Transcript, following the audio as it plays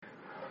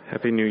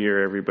Happy New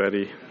Year,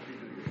 everybody.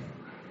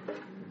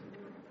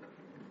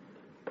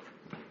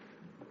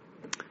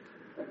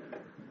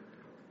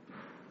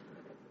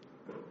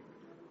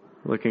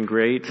 Looking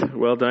great.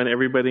 Well done,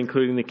 everybody,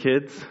 including the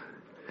kids.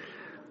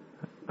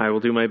 I will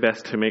do my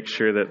best to make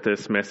sure that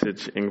this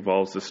message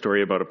involves a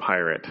story about a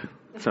pirate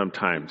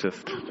sometime,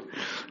 just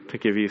to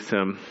give you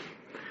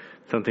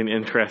something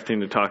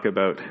interesting to talk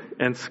about.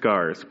 And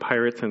scars,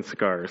 pirates and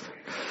scars.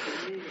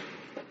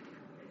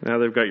 Now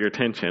they've got your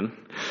attention.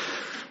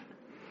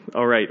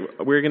 All right,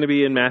 we're going to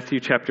be in Matthew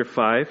chapter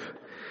 6,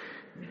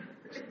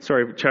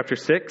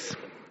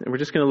 and we're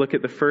just going to look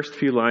at the first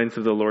few lines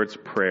of the Lord's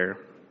Prayer.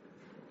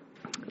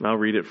 And I'll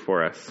read it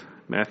for us.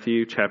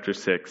 Matthew chapter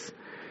 6,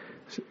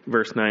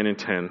 verse 9 and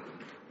 10.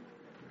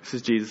 This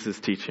is Jesus'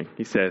 teaching.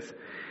 He says,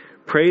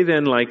 "Pray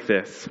then like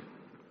this: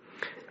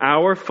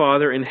 Our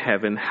Father in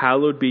heaven,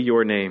 hallowed be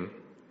your name.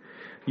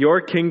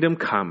 Your kingdom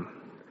come.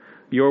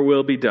 Your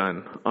will be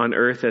done on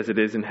earth as it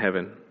is in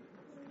heaven."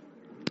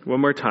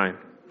 One more time.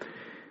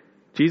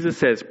 Jesus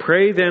says,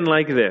 "Pray then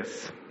like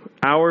this: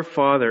 Our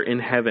Father in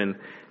heaven,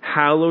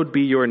 hallowed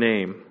be your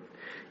name.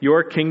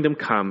 Your kingdom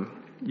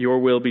come. Your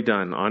will be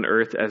done on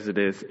earth as it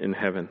is in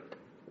heaven."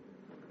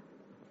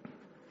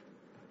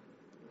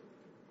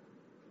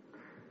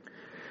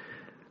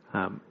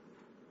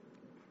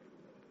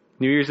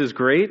 New Year's is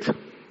great.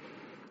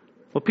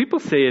 Well, people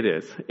say it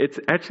is. It's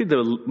actually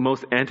the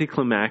most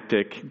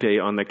anticlimactic day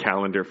on the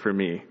calendar for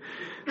me.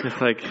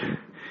 It's like,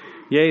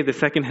 yay, the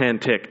second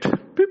hand ticked.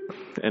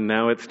 Boop, and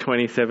now it's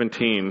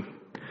 2017.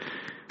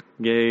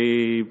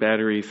 Yay,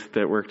 batteries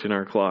that worked in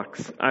our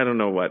clocks. I don't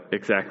know what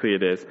exactly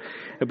it is.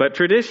 But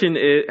tradition,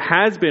 it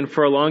has been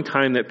for a long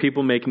time that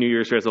people make New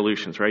Year's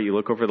resolutions, right? You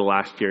look over the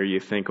last year, you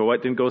think, oh,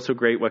 what didn't go so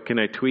great? What can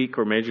I tweak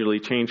or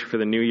majorly change for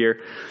the new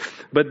year?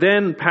 But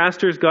then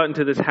pastors got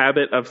into this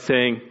habit of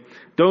saying,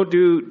 don't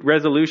do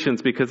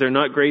resolutions because they're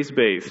not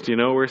grace-based. You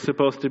know, we're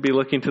supposed to be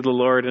looking to the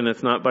Lord and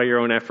it's not by your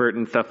own effort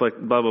and stuff like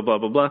blah, blah, blah,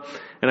 blah, blah.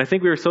 And I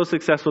think we were so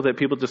successful that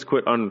people just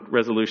quit on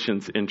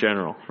resolutions in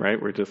general, right?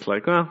 We're just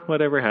like, well,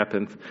 whatever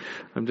happens.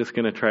 I'm just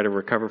going to try to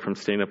recover from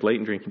staying up late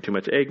and drinking too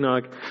much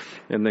eggnog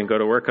and then go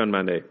to work on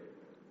Monday.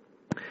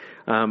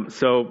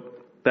 So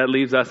that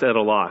leaves us at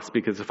a loss,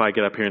 because if I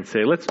get up here and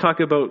say, let's talk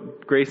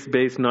about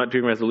grace-based not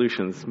doing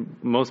resolutions,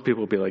 most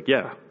people will be like,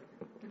 yeah,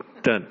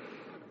 done.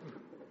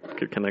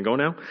 Can I go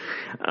now?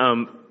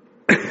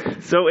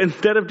 So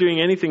instead of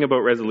doing anything about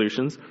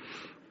resolutions,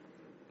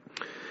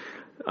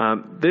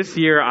 this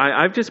year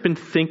I've just been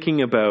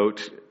thinking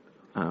about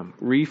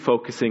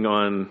refocusing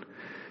on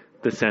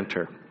the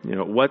center. You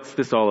know, what's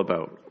this all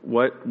about?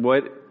 What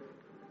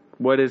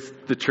is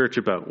the church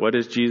about? What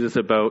is Jesus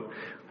about?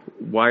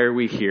 Why are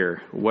we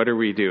here? What are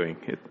we doing?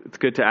 It's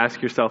good to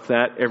ask yourself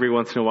that every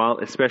once in a while,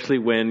 especially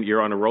when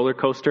you're on a roller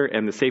coaster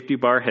and the safety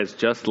bar has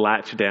just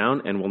latched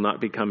down and will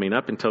not be coming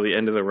up until the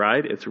end of the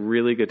ride. It's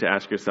really good to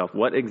ask yourself,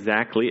 what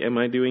exactly am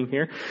I doing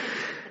here?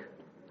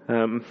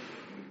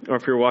 Or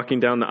if you're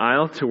walking down the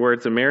aisle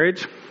towards a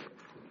marriage,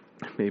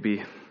 maybe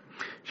you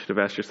should have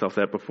asked yourself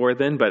that before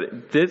then,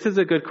 but this is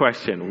a good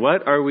question.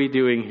 What are we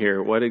doing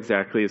here? What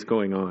exactly is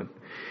going on?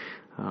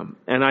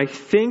 And I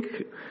think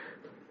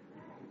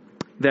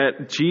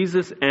that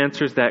Jesus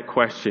answers that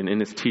question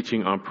in his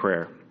teaching on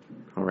prayer.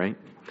 All right?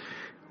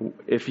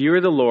 If you're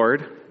the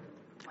Lord,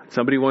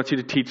 somebody wants you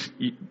to teach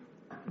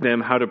them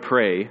how to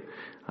pray,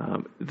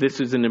 this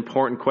is an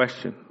important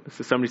question. This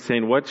is somebody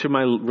saying, what should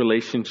my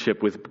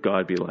relationship with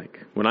God be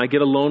like? When I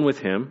get alone with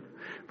him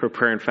for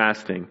prayer and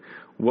fasting,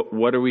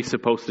 what are we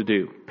supposed to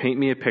do? Paint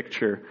me a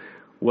picture.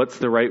 What's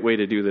the right way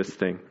to do this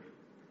thing?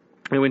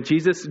 And when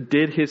Jesus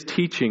did his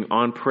teaching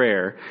on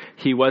prayer,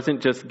 he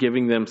wasn't just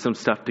giving them some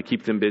stuff to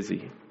keep them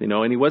busy, you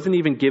know, and he wasn't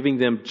even giving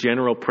them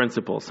general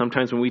principles.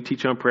 Sometimes when we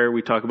teach on prayer,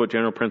 we talk about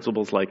general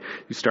principles like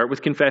you start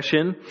with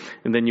confession,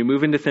 and then you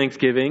move into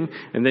thanksgiving,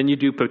 and then you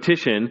do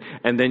petition,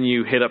 and then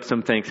you hit up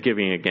some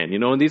thanksgiving again, you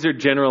know, and these are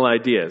general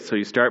ideas. So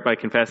you start by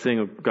confessing,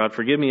 oh, God,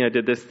 forgive me, I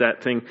did this,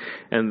 that thing,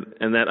 and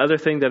that other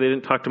thing that I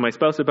didn't talk to my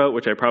spouse about,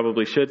 which I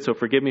probably should, so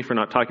forgive me for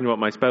not talking about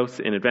my spouse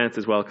in advance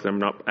as well, because I'm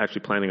not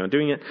actually planning on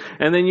doing it.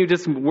 And then you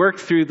just work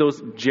through those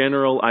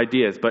general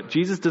ideas. But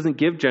Jesus doesn't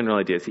give general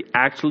ideas. He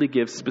actually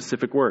gives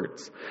specific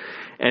words.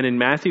 And in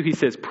Matthew, he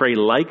says, pray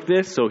like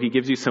this. So he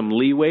gives you some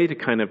leeway to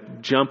kind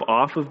of jump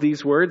off of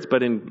these words.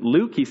 But in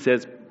Luke, he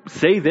says,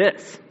 say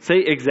this. Say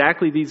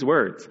exactly these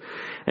words.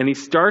 And he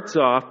starts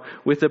off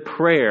with a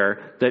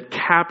prayer that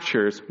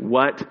captures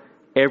what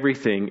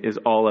everything is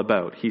all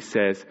about. He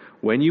says,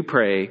 when you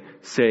pray,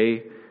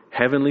 say,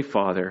 Heavenly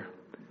Father,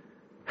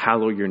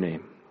 hallow your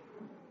name.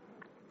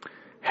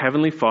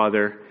 Heavenly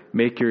Father,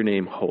 make your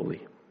name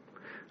holy.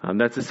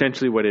 That's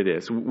essentially what it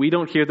is. We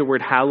don't hear the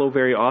word hallow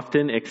very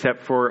often,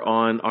 except for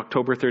on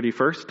October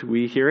 31st.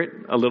 We hear it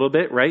a little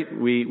bit, right?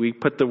 We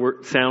put the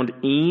word sound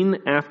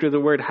 "een" after the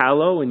word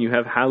hallow, and you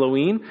have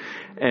Halloween,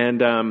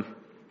 and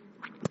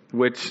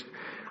which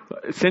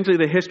Essentially,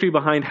 the history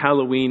behind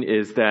Halloween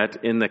is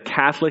that in the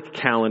Catholic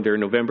calendar,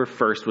 November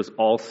 1st was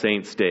All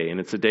Saints' Day. And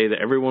it's a day that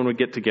everyone would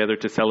get together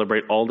to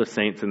celebrate all the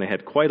saints, and they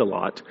had quite a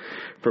lot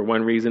for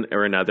one reason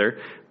or another.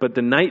 But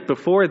the night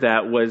before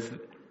that was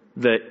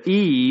the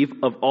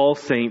eve of All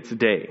Saints'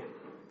 Day.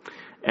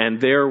 And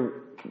their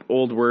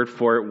old word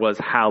for it was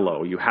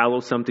hallow. You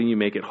hallow something, you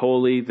make it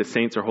holy. The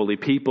saints are holy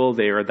people.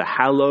 They are the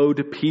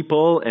hallowed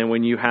people. And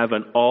when you have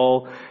an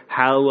all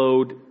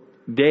hallowed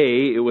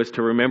day, it was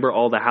to remember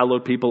all the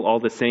hallowed people, all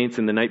the saints,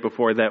 and the night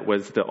before that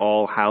was the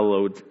All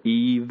Hallows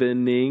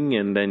Evening,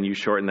 and then you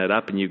shorten that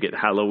up and you get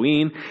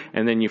Halloween,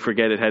 and then you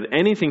forget it had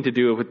anything to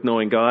do with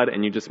knowing God,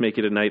 and you just make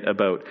it a night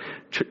about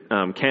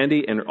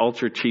candy and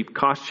ultra cheap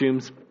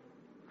costumes,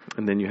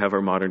 and then you have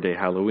our modern day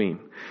Halloween.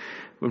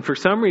 And for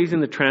some reason,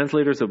 the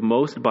translators of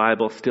most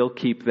Bibles still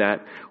keep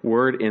that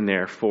word in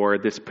there for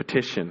this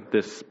petition,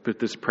 this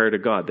prayer to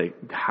God. They,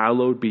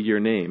 hallowed be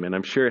your name. And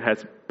I'm sure it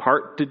has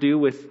part to do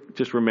with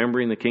just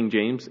remembering the King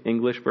James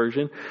English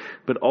version.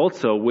 But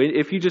also,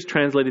 if you just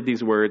translated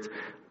these words,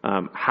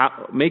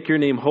 make your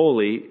name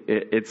holy,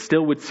 it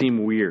still would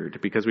seem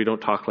weird because we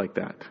don't talk like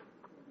that.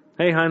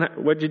 Hey, hon,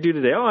 what'd you do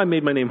today? Oh, I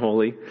made my name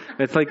holy.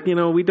 It's like,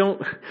 we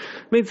don't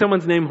made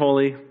someone's name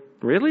holy.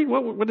 Really?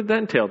 What did that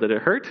entail? Did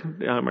it hurt?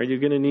 Are you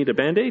going to need a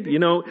Band-Aid?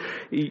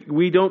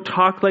 We don't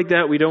talk like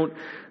that. We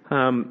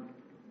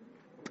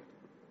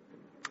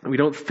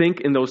don't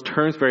think in those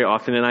terms very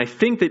often. And I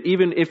think that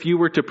even if you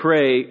were to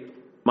pray,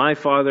 my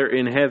Father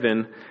in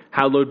heaven,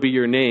 hallowed be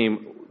your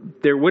name,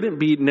 there wouldn't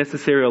be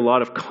necessarily a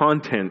lot of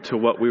content to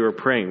what we were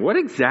praying. What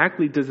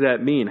exactly does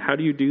that mean? How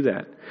do you do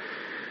that?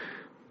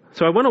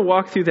 So I want to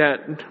walk through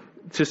that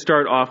to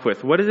start off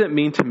with. What does it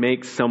mean to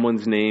make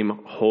someone's name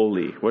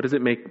holy? What does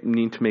it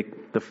mean to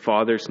make the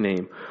Father's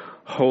name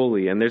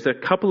holy? And there's a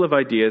couple of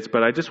ideas,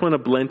 but I just want to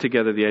blend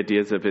together the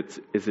ideas of it's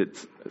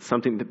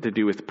something to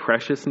do with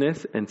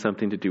preciousness and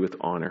something to do with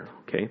honor.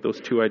 Okay, those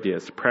two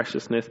ideas,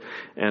 preciousness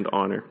and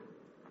honor.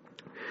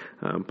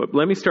 But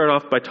let me start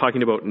off by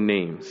talking about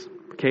names.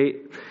 Okay,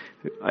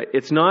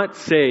 it's not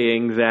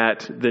saying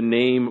that the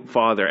name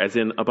Father, as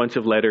in a bunch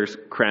of letters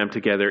crammed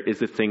together, is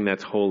the thing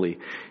that's holy.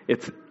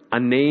 A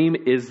name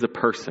is the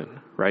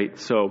person, right?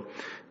 So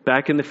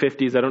back in the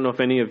 50s, I don't know if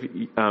any of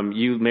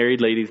you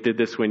married ladies did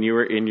this when you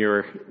were in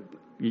your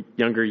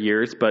younger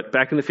years, but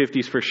back in the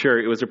 50s for sure,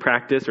 it was a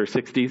practice, or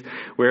 60s,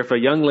 where if a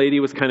young lady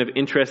was kind of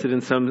interested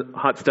in some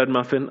hot stud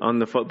muffin on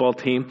the football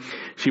team,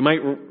 she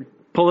might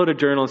pull out a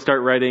journal and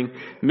start writing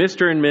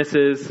Mr. and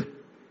Mrs.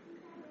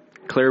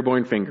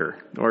 Claiborne Finger,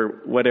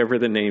 or whatever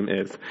the name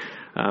is.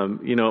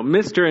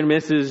 Mr. and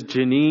Mrs.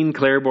 Janine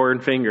Claiborne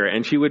Finger.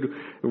 And she would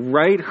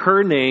write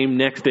her name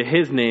next to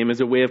his name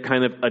as a way of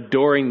kind of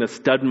adoring the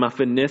stud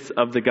muffinness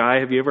of the guy.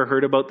 Have you ever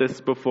heard about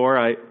this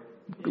before?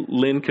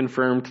 Lynn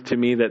confirmed to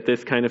me that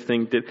this kind of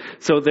thing did.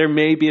 So there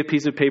may be a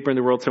piece of paper in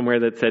the world somewhere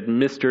that said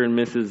Mr. and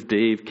Mrs.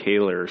 Dave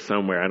Kaler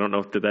somewhere. I don't know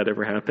if did that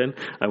ever happen.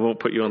 I won't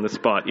put you on the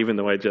spot, even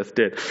though I just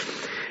did.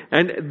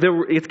 And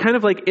it's kind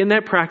of like in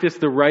that practice,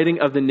 the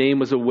writing of the name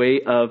was a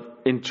way of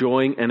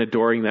enjoying and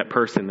adoring that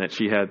person that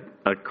she had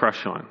a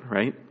crush on,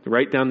 right?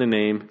 Write down the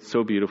name.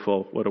 So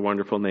beautiful. What a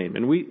wonderful name.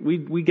 And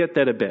we get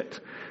that a bit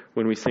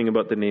when we sing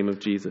about the name of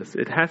Jesus.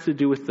 It has to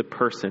do with the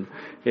person.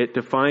 It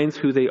defines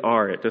who they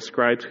are. It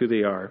describes who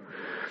they are.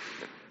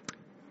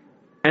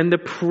 And the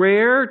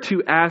prayer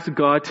to ask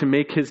God to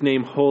make his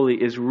name holy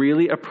is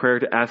really a prayer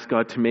to ask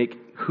God to make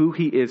who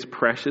he is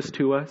precious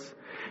to us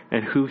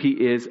and who he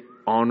is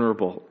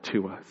honorable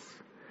to us.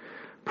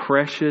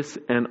 Precious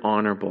and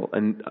honorable.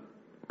 And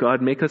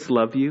God, make us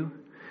love you,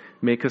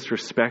 make us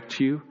respect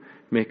you,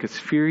 make us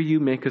fear you,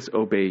 make us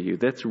obey you.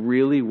 That's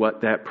really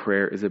what that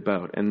prayer is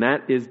about. And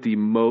that is the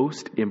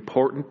most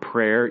important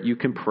prayer you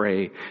can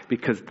pray,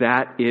 because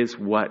that is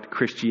what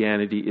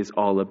Christianity is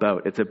all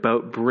about. It's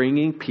about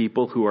bringing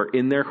people who are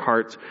in their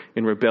hearts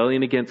in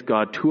rebellion against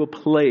God to a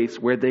place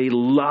where they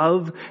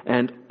love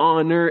and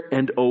honor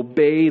and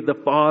obey the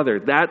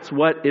Father. That's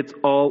what it's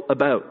all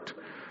about.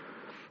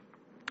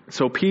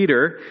 So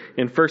Peter,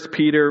 in 1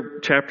 Peter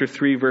chapter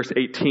 3, verse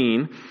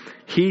 18,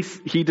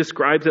 he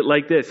describes it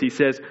like this. He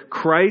says,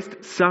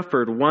 Christ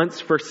suffered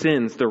once for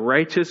sins, the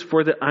righteous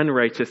for the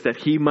unrighteous, that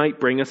he might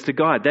bring us to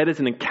God. That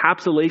is an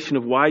encapsulation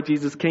of why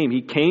Jesus came.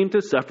 He came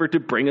to suffer to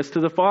bring us to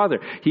the Father.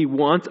 He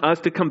wants us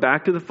to come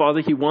back to the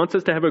Father. He wants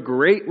us to have a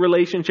great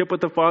relationship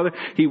with the Father.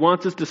 He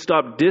wants us to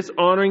stop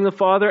dishonoring the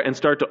Father and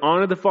start to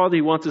honor the Father.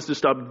 He wants us to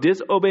stop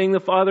disobeying the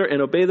Father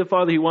and obey the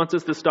Father. He wants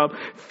us to stop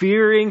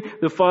fearing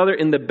the Father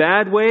in the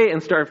bad way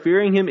and start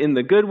fearing him in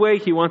the good way.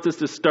 He wants us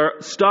to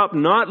stop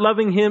not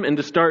loving him and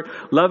to start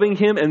loving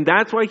him. And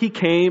that's why he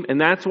came, and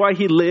that's why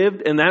he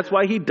lived, and that's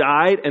why he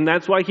died, and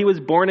that's why he was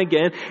born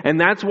again, and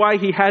that's why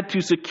he had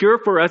to secure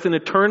for us an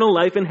eternal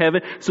life in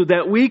heaven, so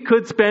that we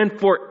could spend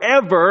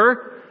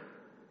forever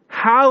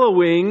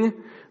hallowing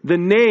the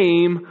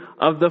name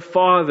of the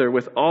Father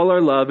with all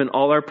our love and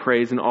all our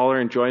praise and all our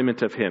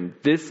enjoyment of him.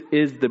 This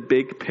is the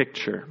big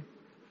picture.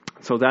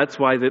 So that's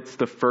why it's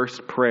the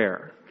first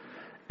prayer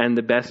and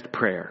the best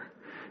prayer.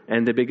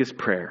 and the biggest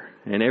prayer.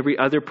 And every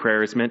other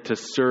prayer is meant to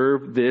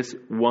serve this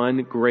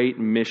one great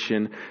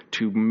mission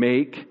to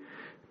make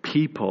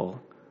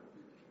people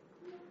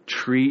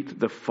treat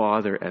the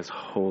Father as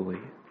holy.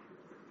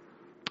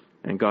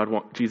 And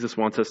Jesus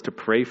wants us to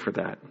pray for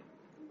that.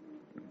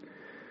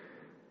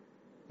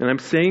 And I'm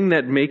saying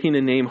that making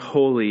a name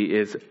holy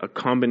is a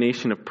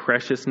combination of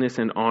preciousness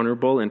and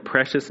honorable. And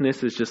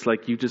preciousness is just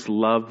like you just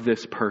love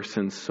this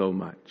person so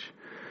much.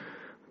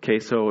 Okay,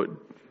 so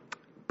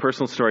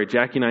personal story.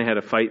 Jackie and I had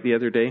a fight the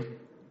other day.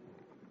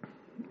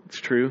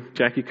 It's true.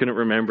 Jackie couldn't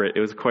remember it. It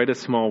was quite a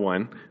small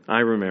one. I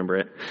remember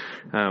it.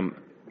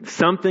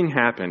 Something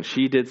happened.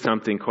 She did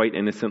something quite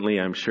innocently,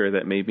 I'm sure,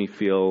 that made me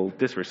feel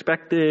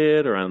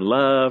disrespected or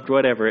unloved,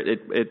 whatever.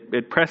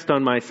 It pressed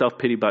on my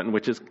self-pity button,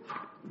 which is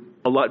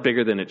a lot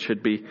bigger than it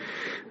should be.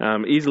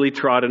 Easily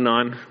trodden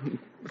on.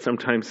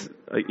 Sometimes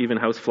even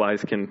house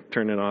flies can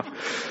turn it off.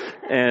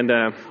 And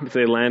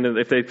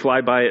if they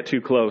fly by it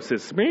too close,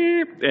 it's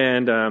beep.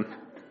 And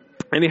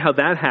anyhow,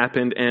 that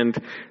happened. And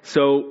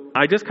so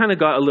I just kind of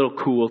got a little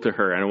cool to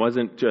her. And I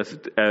wasn't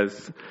just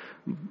as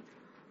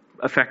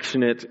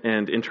affectionate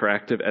and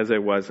interactive as I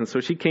was. And so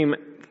she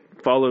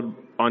followed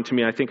onto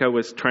me. I think I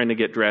was trying to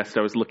get dressed.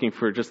 I was looking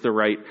for just the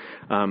right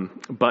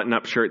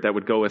button-up shirt that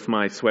would go with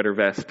my sweater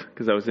vest,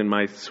 because I was in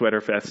my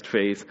sweater vest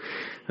phase.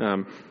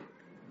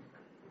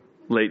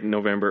 Late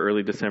November,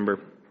 early December.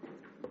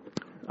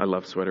 I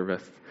love sweater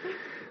vests.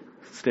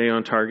 Stay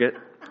on target.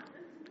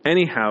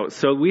 Anyhow,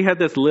 so we had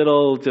this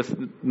little, just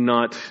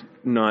not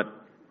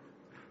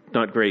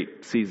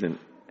great season.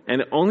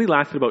 And it only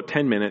lasted about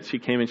 10 minutes. She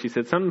came and she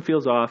said, something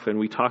feels off, and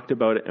we talked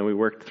about it and we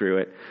worked through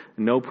it.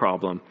 No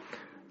problem.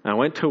 And I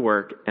went to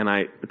work and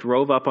I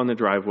drove up on the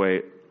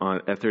driveway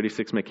at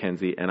 36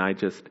 Mackenzie, and I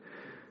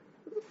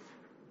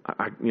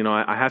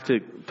have to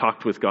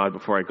talk with God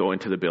before I go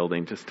into the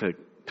building just to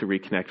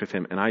reconnect with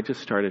Him. And I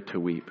just started to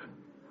weep.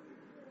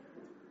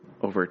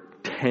 Over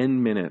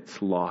 10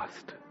 minutes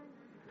lost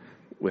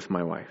with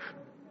my wife.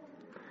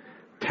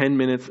 10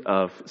 minutes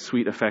of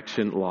sweet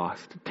affection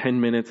lost.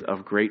 10 minutes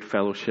of great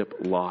fellowship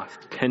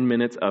lost. 10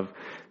 minutes of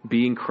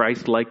being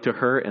Christ-like to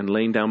her and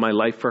laying down my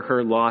life for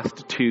her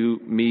lost to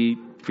me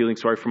feeling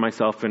sorry for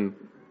myself and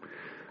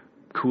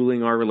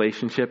cooling our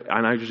relationship.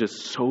 And I was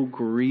just so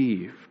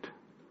grieved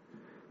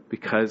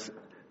because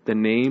the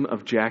name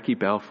of Jackie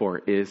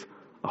Balfour is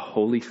a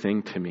holy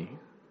thing to me.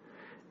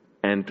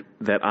 And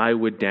that I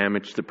would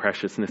damage the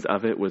preciousness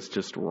of it was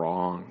just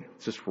wrong.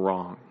 It's just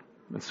wrong.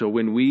 And so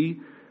when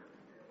we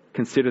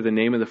consider the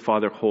name of the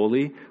Father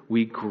holy,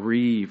 we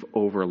grieve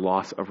over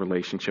loss of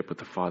relationship with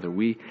the Father.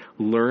 We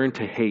learn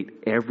to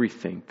hate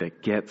everything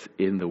that gets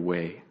in the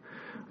way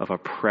of a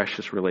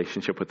precious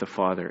relationship with the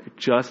Father.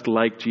 Just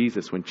like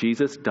Jesus, when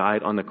Jesus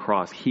died on the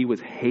cross, He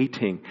was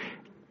hating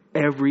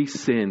every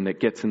sin that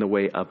gets in the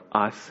way of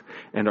us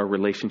and our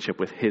relationship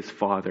with His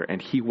Father,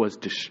 and He was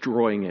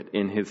destroying it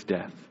in His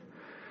death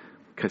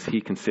because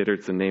He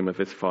considers the name of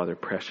His Father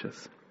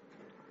precious.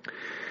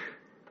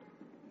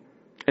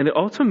 And it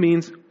also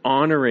means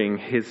honoring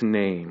His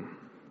name.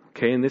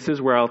 Okay, and this is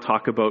where I'll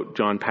talk about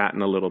John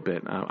Paton a little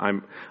bit.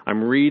 I'm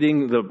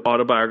reading the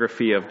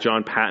autobiography of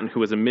John Paton, who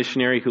was a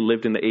missionary who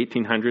lived in the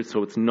 1800s,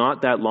 so it's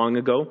not that long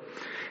ago.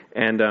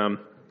 And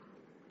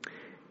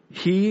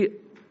he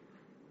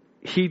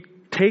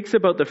takes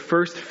about the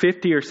first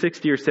 50 or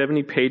 60 or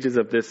 70 pages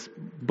of this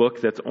book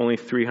that's only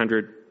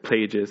 300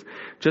 pages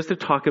just to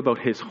talk about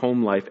his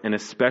home life and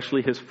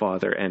especially his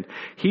father. And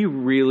he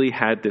really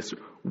had this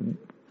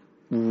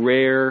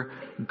rare,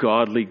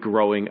 godly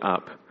growing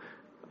up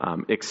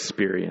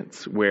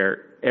experience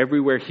where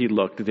everywhere he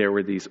looked, there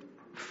were these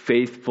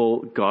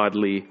faithful,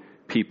 godly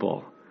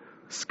people.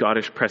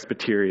 Scottish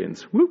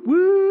Presbyterians. Whoop,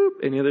 whoop.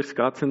 Any other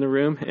Scots in the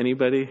room?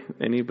 Anybody?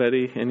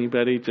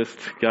 Just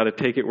got to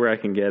take it where I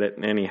can get it.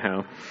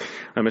 Anyhow,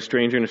 I'm a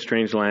stranger in a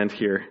strange land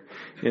here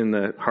in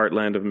the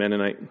heartland of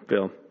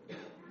Mennoniteville.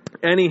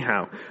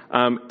 Anyhow,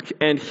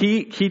 and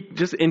he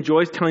just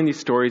enjoys telling these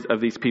stories of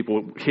these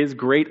people. His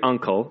great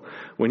uncle,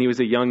 when he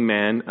was a young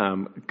man,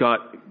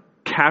 got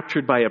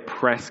captured by a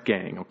press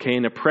gang. Okay,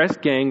 and a press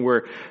gang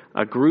were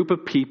a group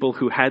of people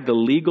who had the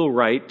legal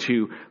right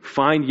to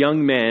find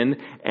young men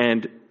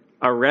and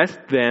arrest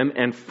them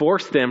and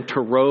force them to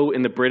row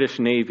in the British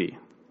Navy.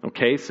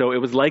 Okay, so it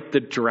was like the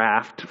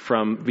draft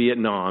from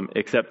Vietnam,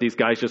 except these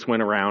guys just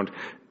went around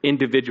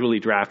individually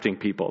drafting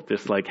people.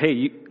 Just like,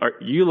 hey,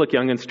 you look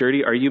young and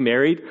sturdy. Are you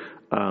married?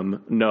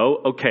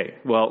 No. Okay,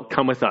 well,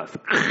 come with us.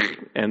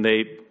 And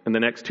the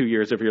next 2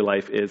 years of your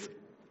life is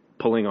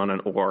pulling on an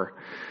oar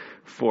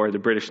for the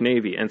British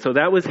Navy. And so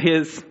that was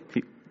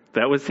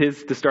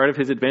the start of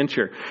his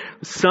adventure.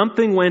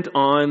 Something went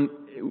on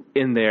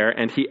in there,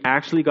 and he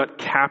actually got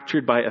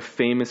captured by a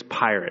famous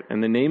pirate.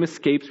 And the name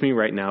escapes me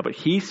right now, but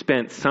he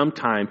spent some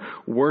time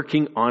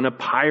working on a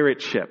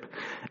pirate ship.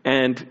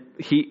 And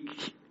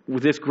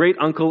this great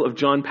uncle of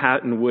John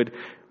Paton would,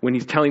 when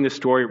he's telling the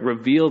story,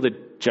 reveal the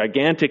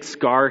gigantic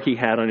scar he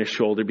had on his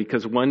shoulder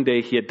because one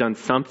day he had done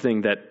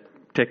something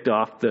that ticked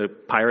off the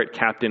pirate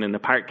captain, and the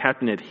pirate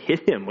captain had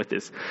hit him with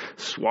this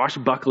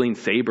swashbuckling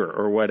saber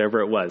or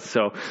whatever it was.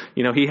 So,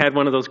 he had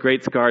one of those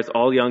great scars.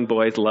 All young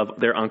boys love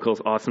their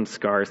uncle's awesome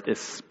scars,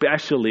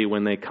 especially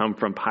when they come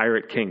from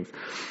pirate kings.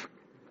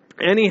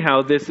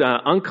 Anyhow, this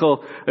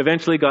uncle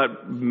eventually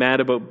got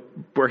mad about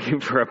working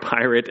for a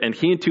pirate, and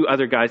he and two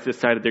other guys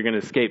decided they're going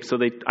to escape. So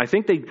I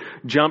think they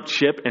jumped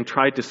ship and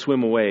tried to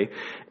swim away,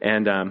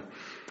 and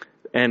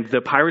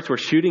the pirates were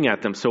shooting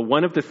at them. So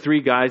one of the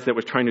three guys that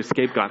was trying to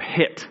escape got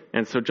hit.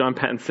 And so John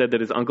Paton said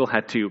that his uncle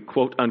had to,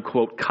 quote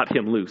unquote, cut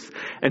him loose.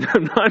 And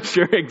I'm not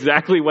sure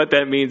exactly what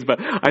that means, but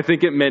I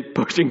think it meant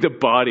pushing the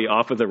body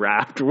off of the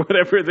raft or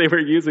whatever they were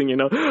using,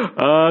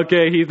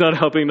 Okay, he's not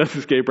helping us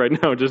escape right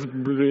now. Just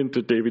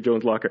into Davy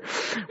Jones' locker.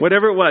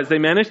 Whatever it was, they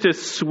managed to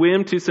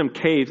swim to some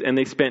caves, and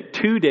they spent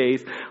 2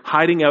 days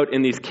hiding out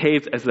in these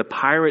caves as the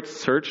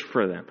pirates searched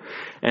for them.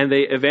 And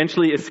they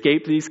eventually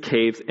escaped these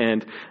caves,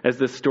 and as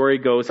the story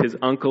goes, his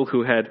uncle,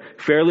 who had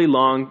fairly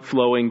long,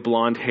 flowing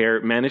blonde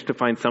hair, managed to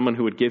find someone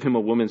who would give him a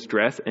woman's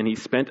dress, and he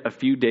spent a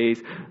few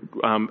days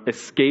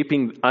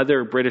escaping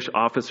other British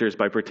officers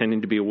by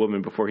pretending to be a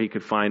woman before he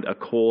could find a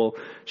coal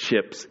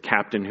ship's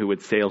captain who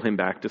would sail him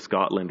back to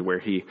Scotland, where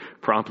he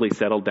promptly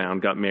settled down,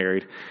 got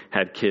married,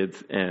 had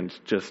kids, and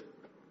just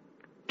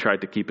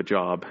tried to keep a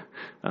job,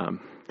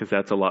 because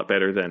that's a lot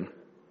better than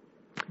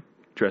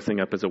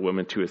dressing up as a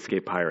woman to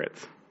escape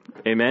pirates.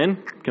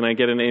 Amen? Can I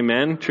get an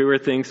amen? Truer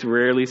things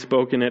rarely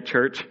spoken at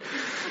church.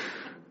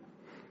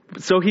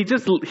 So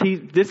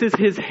this is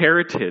his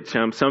heritage.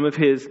 Some of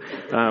his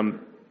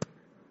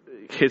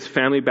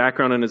family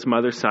background on his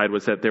mother's side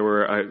was that there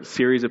were a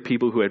series of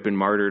people who had been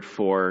martyred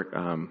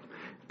for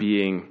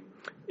being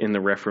in the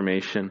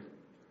Reformation.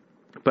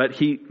 But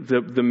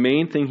the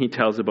main thing he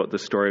tells about the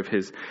story of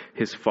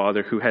his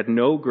father, who had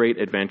no great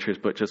adventures,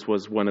 but just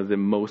was one of the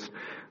most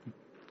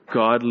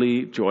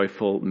godly,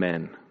 joyful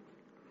men.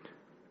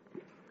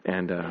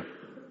 And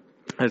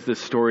as the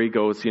story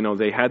goes,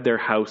 they had their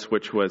house,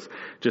 which was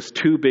just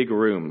 2 big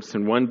rooms.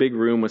 And one big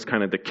room was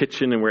kind of the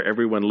kitchen and where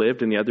everyone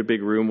lived, and the other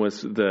big room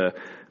was the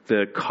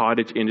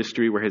cottage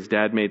industry where his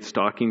dad made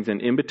stockings. And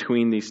in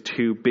between these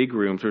 2 big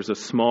rooms, there was a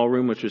small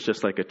room, which was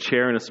just like a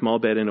chair and a small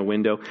bed and a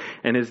window.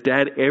 And his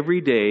dad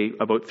every day,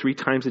 about 3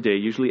 times a day,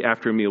 usually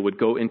after a meal, would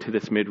go into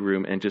this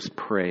mid-room and just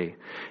pray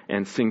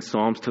and sing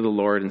psalms to the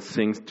Lord and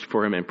sing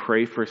for him and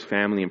pray for his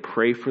family and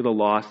pray for the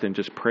lost and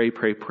just pray.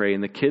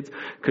 And the kids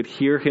could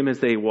hear him as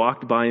they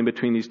walked by in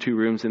between these 2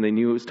 rooms, and they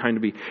knew it was time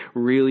to be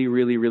really,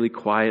 really, really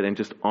quiet and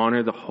just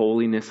honor the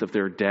holiness of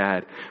their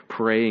dad,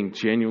 praying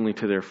genuinely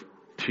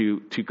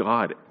to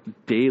God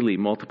daily,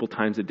 multiple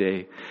times a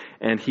day.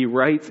 And he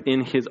writes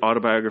in his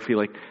autobiography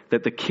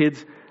that the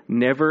kids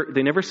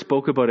never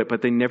spoke about it,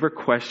 but they never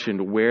questioned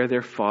where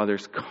their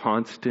father's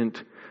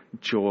constant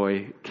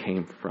joy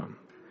came from,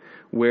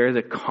 where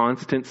the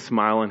constant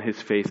smile on his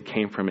face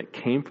came from. It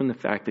came from the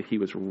fact that he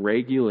was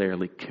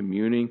regularly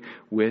communing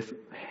with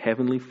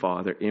Heavenly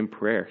Father in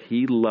prayer.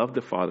 He loved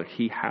the Father.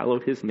 He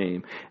hallowed his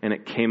name, and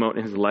it came out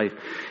in his life.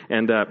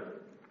 And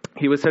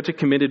he was such a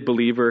committed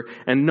believer,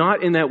 and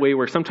not in that way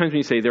where sometimes when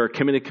you say they're a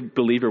committed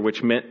believer,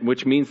 which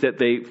means that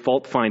they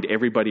fault find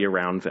everybody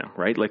around them,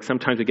 right? Like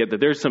sometimes we get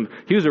that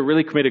he was a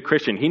really committed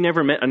Christian. He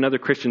never met another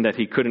Christian that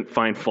he couldn't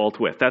find fault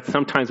with. That's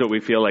sometimes what we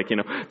feel like,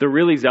 the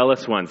really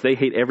zealous ones. They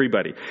hate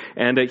everybody.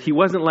 And he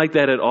wasn't like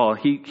that at all.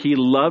 He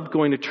loved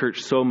going to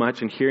church so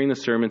much and hearing the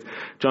sermons.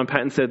 John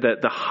Paton said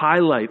that the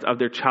highlight of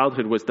their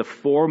childhood was the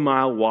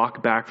 4-mile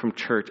walk back from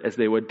church as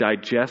they would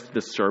digest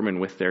the sermon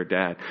with their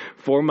dad.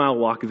 4-mile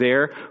walk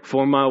there,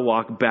 4-mile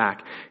walk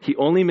back. He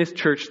only missed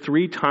church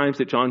 3 times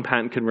that John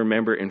Paton can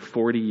remember in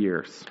 40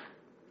 years.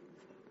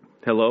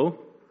 Hello?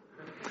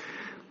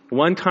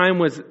 One time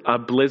was a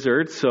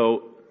blizzard,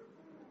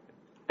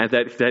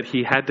 that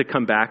he had to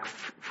come back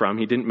from.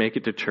 He didn't make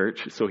it to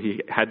church, so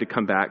he had to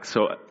come back.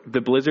 So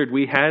the blizzard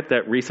we had,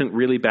 that recent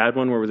really bad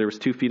one where there was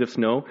 2 feet of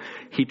snow,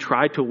 he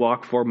tried to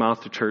walk 4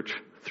 miles to church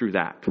through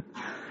that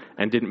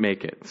and didn't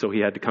make it. So he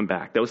had to come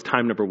back. That was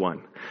time number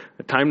 1.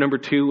 Time number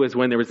 2 was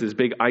when there was this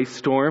big ice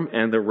storm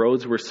and the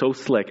roads were so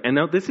slick. And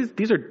now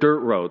these are dirt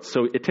roads.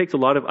 So it takes a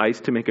lot of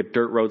ice to make a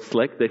dirt road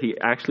slick, that he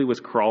actually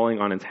was crawling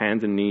on his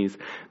hands and knees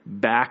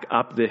back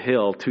up the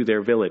hill to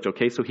their village.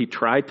 Okay, so he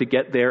tried to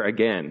get there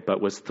again,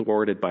 but was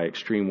thwarted by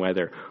extreme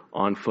weather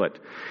on foot.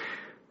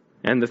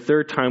 And the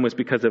 3rd time was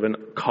because of a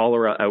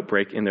cholera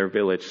outbreak in their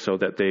village, so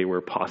that they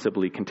were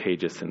possibly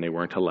contagious and they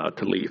weren't allowed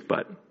to leave.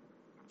 But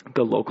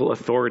the local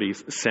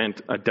authorities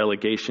sent a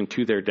delegation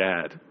to their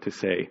dad to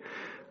say,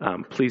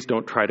 please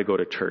don't try to go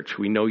to church.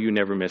 We know you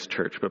never miss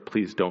church, but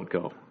please don't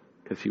go.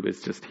 Because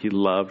he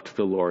loved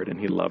the Lord and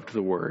he loved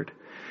the Word.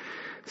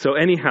 So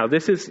anyhow,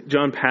 this is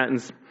John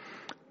Paton's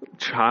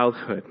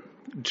childhood.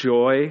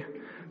 Joy,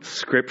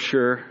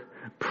 Scripture,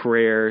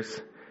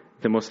 prayers,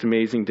 the most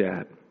amazing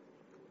dad.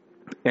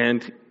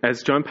 And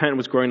as John Patton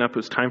was growing up, it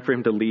was time for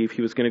him to leave.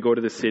 He was going to go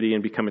to the city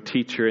and become a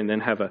teacher and then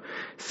have a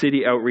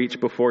city outreach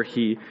before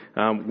he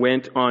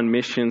went on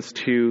missions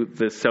to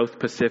the South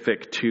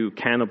Pacific to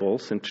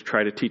cannibals and to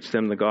try to teach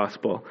them the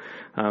gospel.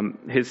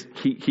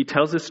 He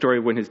tells this story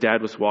when his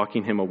dad was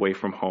walking him away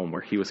from home,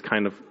 where he was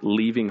kind of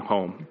leaving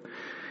home.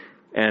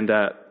 And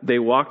they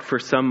walked for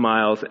some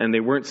miles and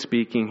they weren't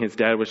speaking. His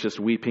dad was just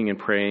weeping and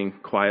praying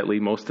quietly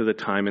most of the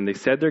time. And they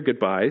said their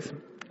goodbyes.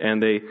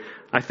 And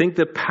I think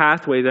the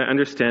pathway, that I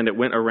understand it,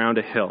 went around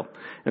a hill.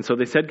 And so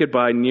they said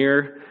goodbye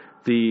near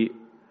the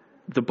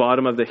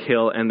bottom of the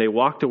hill, and they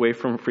walked away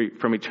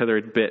from each other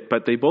a bit.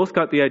 But they both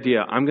got the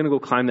idea, I'm going to go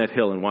climb that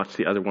hill and watch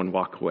the other one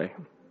walk away.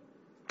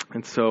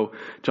 And so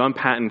John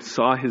Patton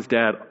saw his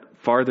dad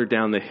farther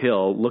down the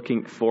hill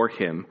looking for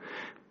him,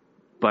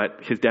 but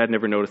his dad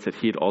never noticed that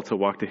he had also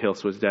walked the hill.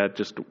 So his dad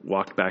just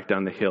walked back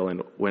down the hill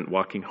and went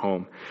walking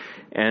home.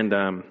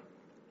 And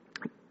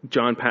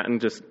John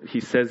Patton he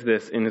says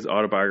this in his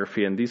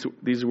autobiography, and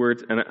these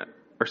words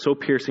are so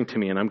piercing to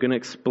me, and I'm going to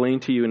explain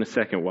to you in a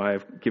second why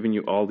I've given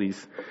you all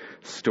these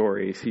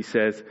stories. He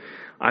says,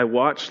 I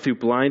watched through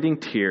blinding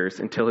tears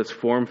until his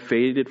form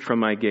faded from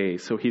my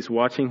gaze. So he's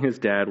watching his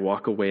dad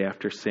walk away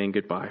after saying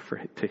goodbye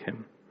to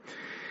him.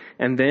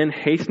 And then,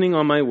 hastening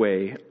on my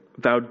way,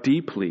 vowed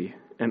deeply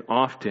and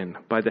often,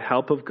 by the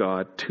help of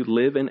God, to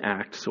live and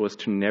act so as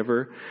to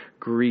never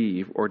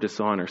grieve or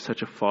dishonor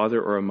such a father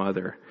or a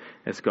mother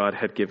as God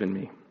had given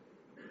me.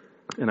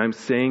 And I'm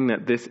saying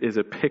that this is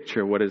a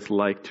picture of what it's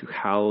like to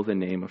hallow the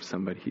name of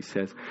somebody. He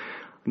says,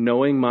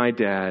 knowing my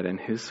dad and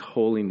his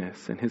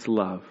holiness and his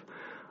love,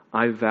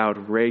 I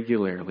vowed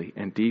regularly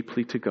and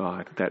deeply to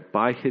God that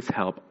by his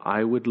help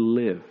I would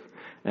live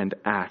and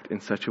act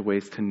in such a way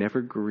as to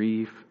never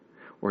grieve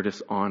or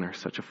dishonor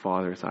such a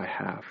father as I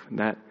have. And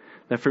that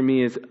for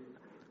me is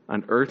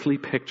an earthly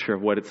picture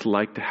of what it's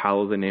like to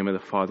hallow the name of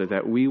the Father,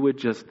 that we would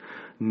just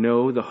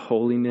know the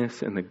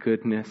holiness and the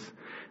goodness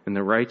and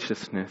the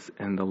righteousness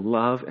and the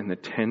love and the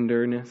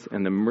tenderness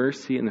and the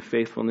mercy and the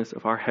faithfulness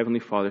of our Heavenly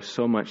Father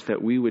so much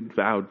that we would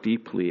vow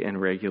deeply and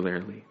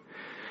regularly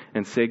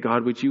and say,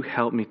 God, would you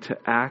help me to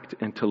act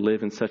and to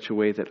live in such a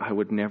way that I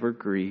would never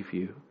grieve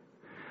you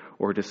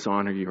or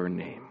dishonor your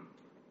name.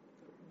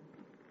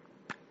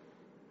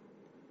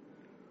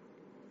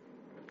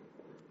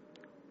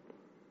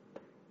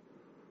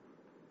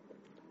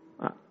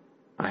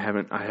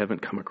 I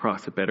haven't come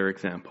across a better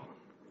example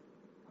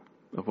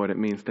of what it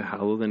means to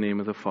hallow the name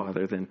of the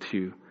Father than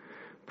to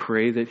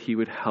pray that he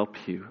would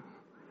help you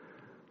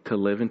to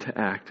live and to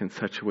act in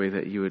such a way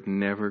that you would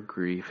never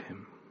grieve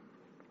him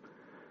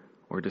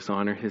or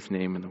dishonor his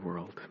name in the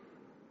world.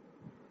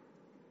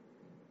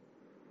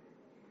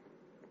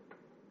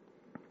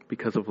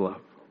 Because of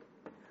love.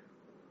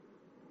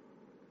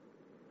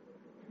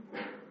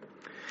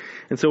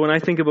 And so when I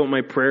think about my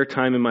prayer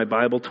time and my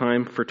Bible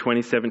time for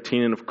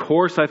 2017, and of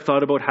course I've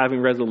thought about having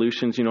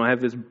resolutions. I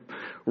have this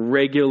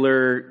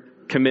regular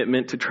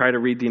commitment to try to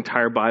read the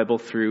entire Bible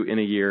through in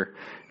a year.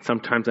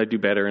 Sometimes I do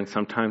better and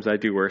sometimes I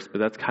do worse, but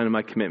that's kind of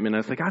my commitment. I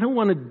was like, I don't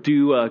want to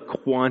do a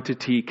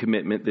quantity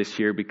commitment this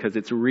year because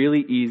it's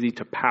really easy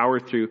to power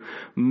through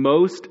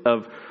most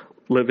of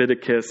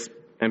Leviticus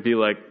and be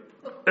like,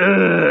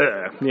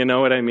 ugh, you know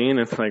what I mean?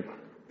 It's like,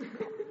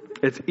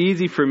 it's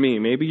easy for me.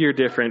 Maybe you're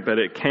different, but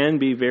it can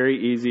be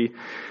very easy.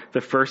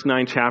 The first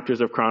 9 chapters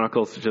of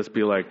Chronicles to just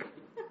be like,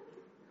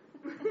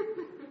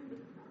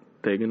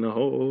 dig in the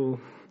hole.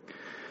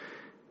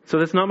 So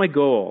that's not my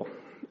goal.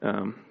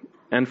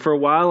 And for a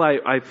while,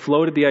 I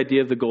floated the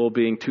idea of the goal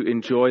being to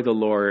enjoy the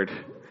Lord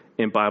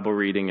in Bible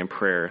reading and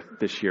prayer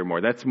this year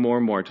more. That's more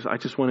and more. I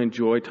just want to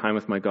enjoy time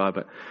with my God.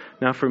 But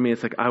now for me,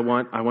 it's like I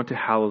want to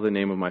hallow the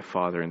name of my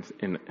Father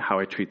in how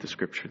I treat the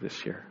Scripture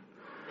this year.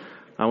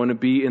 I want to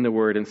be in the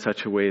Word in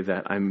such a way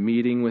that I'm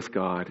meeting with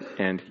God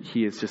and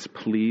he is just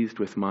pleased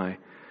with my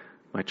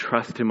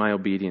trust and my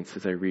obedience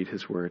as I read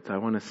his words. I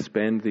want to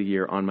spend the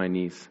year on my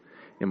knees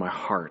in my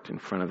heart in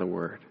front of the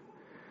Word,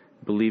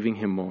 believing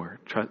him more,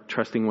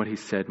 trusting what he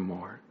said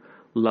more,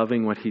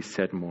 loving what he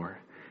said more,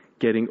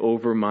 getting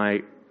over my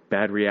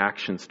bad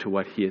reactions to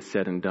what he has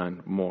said and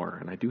done more.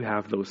 And I do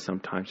have those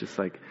sometimes, just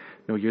like,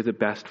 no, you're the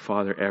best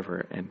Father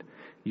ever, and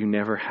you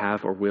never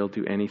have or will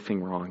do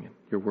anything wrong.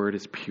 Your word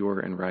is pure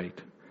and right.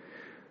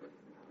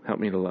 Help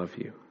me to love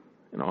you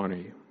and honor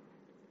you.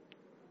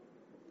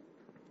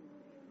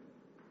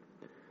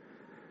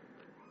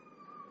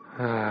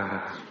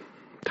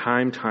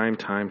 Time.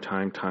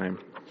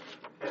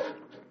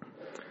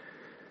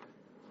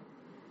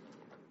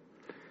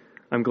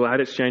 I'm glad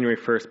it's January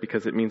 1st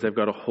because it means I've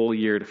got a whole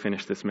year to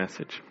finish this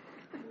message.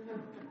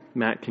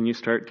 Matt, can you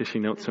start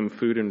dishing out some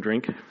food and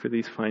drink for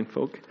these fine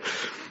folk?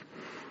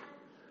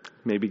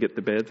 Maybe get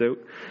the beds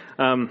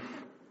out.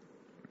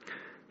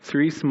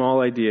 3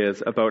 small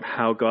ideas about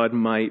how God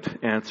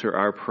might answer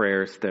our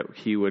prayers that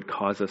he would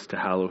cause us to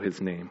hallow his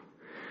name.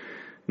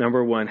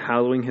 Number 1,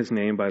 hallowing his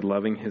name by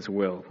loving his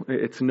will.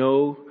 It's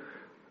no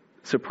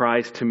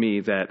surprise to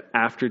me that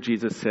after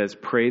Jesus says,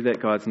 pray that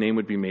God's name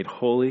would be made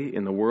holy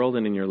in the world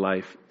and in your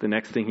life, the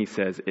next thing he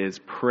says is,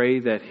 pray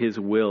that his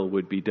will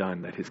would be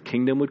done, that his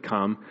kingdom would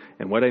come.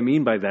 And what I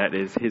mean by that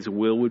is his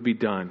will would be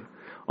done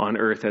on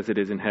earth as it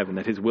is in heaven,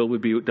 that his will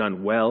would be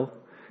done well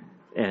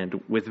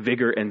and with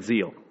vigor and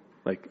zeal.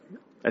 Like,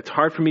 it's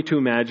hard for me to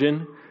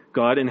imagine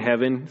God in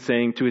heaven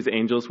saying to his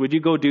angels, would you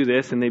go do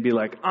this? And they'd be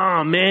like,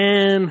 oh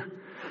man,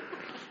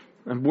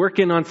 I'm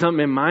working on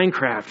something in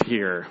Minecraft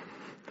here.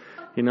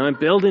 I'm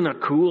building a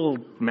cool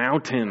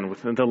mountain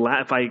with the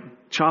if I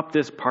chop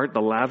this part,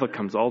 the lava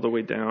comes all the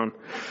way down.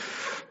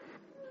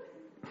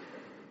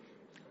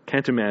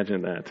 Can't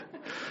imagine that.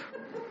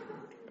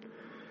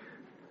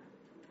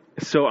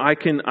 So I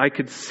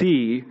could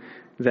see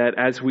that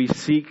as we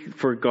seek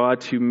for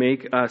God to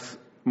make us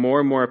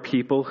more and more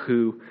people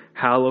who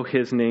hallow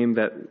his name,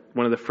 that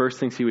one of the first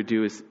things he would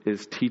do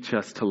is teach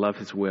us to love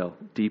his will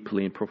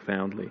deeply and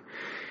profoundly.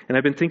 And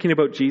I've been thinking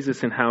about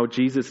Jesus and how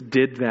Jesus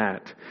did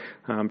that.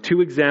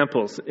 Two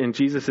examples in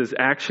Jesus'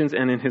 actions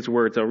and in his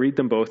words. I'll read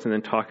them both and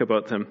then talk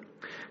about them.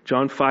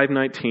 John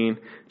 5:19,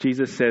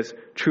 Jesus says,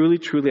 truly,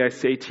 truly, I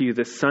say to you,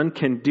 the Son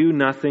can do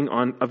nothing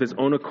of his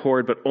own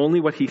accord, but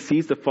only what he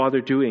sees the Father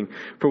doing.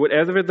 For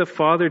whatever the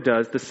Father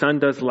does, the Son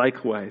does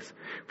likewise.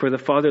 For the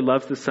Father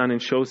loves the Son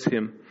and shows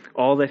him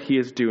all that he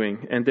is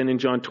doing. And then in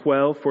John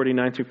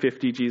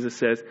 12:49-50, Jesus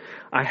says,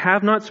 I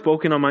have not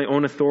spoken on my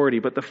own authority,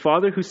 but the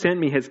Father who sent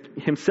me has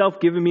himself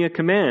given me a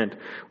command,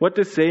 what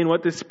to say and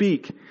what to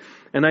speak.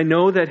 And I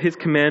know that his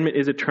commandment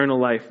is eternal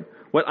life.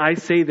 What I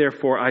say,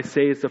 therefore, I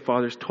say as the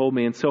Father's told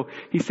me. And so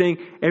he's saying,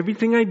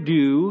 everything I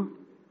do,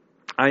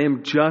 I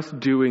am just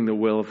doing the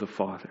will of the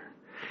Father.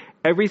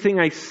 Everything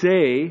I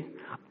say,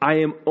 I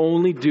am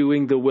only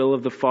doing the will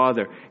of the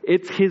Father.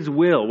 It's his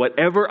will.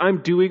 Whatever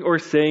I'm doing or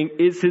saying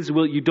is his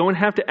will. You don't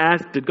have to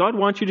ask, did God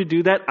want you to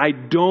do that? I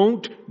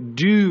don't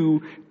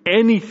do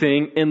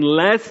anything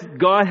unless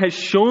God has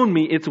shown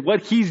me it's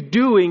what he's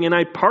doing, and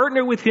I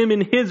partner with him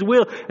in his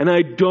will, and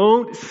I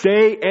don't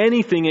say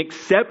anything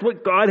except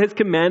what God has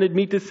commanded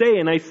me to say,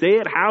 and I say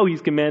it how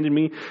he's commanded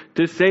me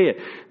to say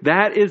it.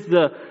 That is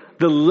the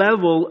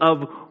level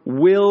of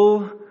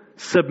will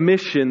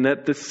submission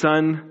that the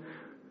Son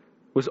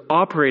was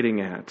operating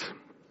at.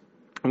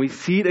 And we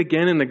see it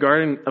again in the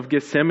Garden of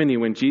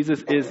Gethsemane when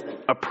Jesus is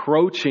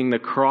approaching the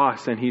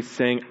cross and he's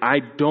saying, I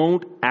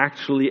don't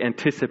actually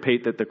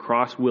anticipate that the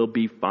cross will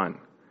be fun.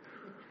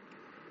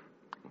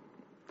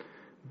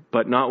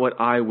 But not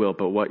what I will,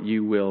 but what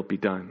you will be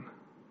done.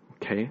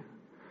 Okay?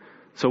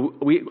 So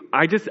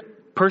I just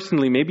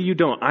personally, maybe you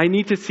don't, I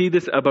need to see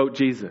this about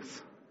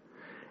Jesus.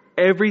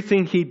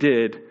 Everything he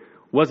did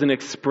was an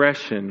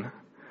expression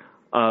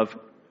of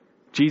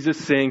Jesus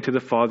saying to the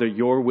Father,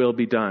 your will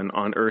be done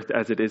on earth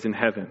as it is in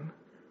heaven.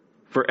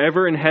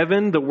 Forever in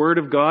heaven, the Word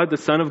of God, the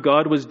Son of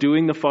God, was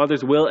doing the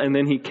Father's will, and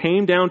then he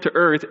came down to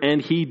earth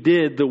and he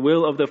did the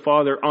will of the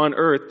Father on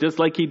earth, just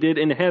like he did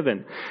in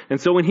heaven.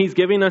 And so when he's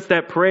giving us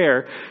that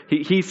prayer,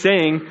 he's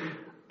saying,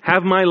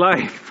 have my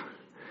life.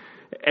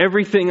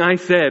 Everything I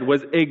said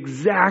was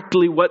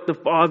exactly what the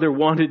Father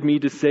wanted me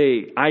to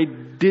say. I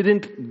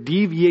didn't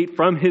deviate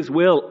from his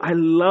will. I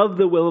love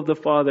the will of the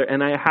Father,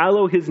 and I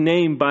hallow his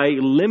name by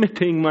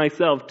limiting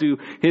myself to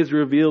his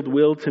revealed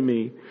will to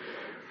me.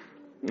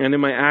 And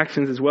in my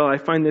actions as well, I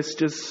find this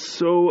just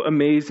so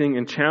amazing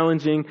and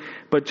challenging,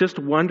 but just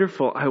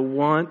wonderful. I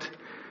want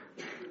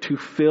to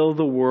fill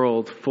the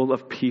world full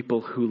of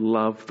people who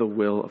love the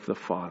will of the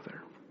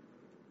Father.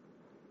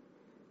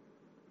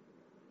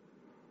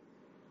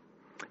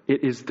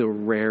 It is the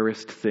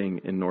rarest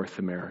thing in North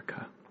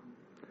America.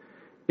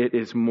 It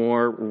is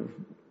more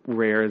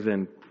rare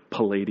than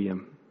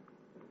palladium,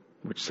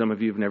 which some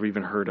of you have never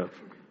even heard of.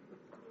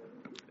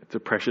 It's a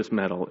precious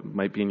metal. It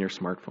might be in your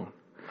smartphone.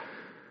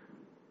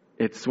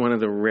 It's one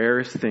of the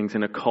rarest things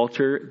in a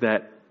culture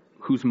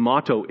whose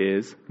motto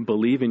is,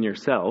 believe in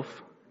yourself.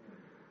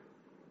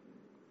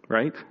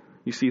 Right?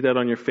 You see that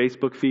on your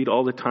Facebook feed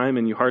all the time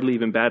and you hardly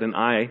even bat an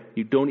eye.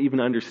 You don't even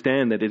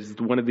understand that it is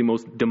one of the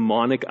most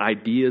demonic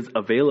ideas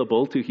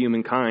available to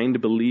humankind, to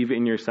believe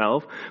in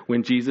yourself.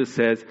 When Jesus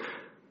says,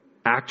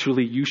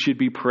 actually, you should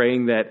be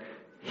praying that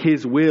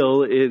his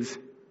will is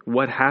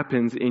what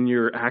happens in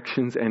your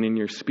actions and in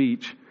your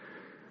speech.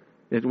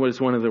 It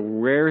was one of the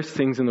rarest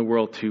things in the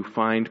world to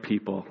find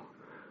people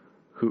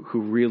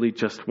who really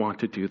just want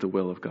to do the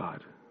will of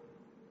God.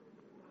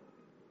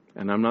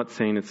 And I'm not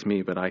saying it's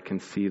me, but I can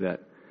see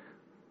that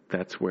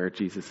that's where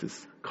Jesus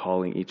is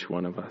calling each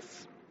one of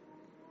us.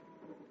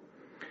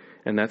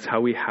 And that's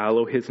how we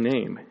hallow his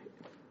name.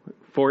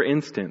 For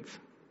instance,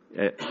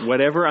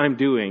 whatever I'm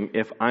doing,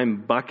 if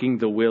I'm bucking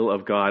the will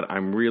of God,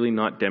 I'm really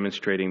not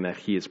demonstrating that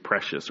he is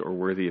precious or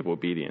worthy of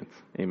obedience.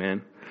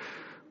 Amen?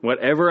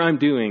 Whatever I'm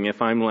doing,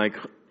 if I'm like,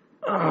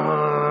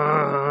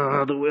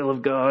 the will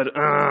of God,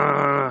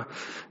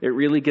 it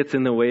really gets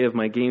in the way of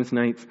my games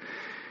nights.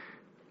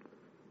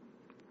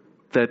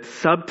 The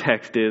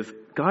subtext is,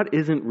 God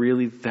isn't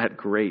really that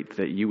great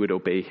that you would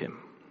obey him.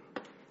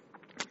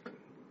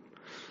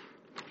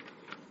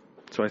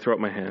 So I throw up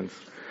my hands.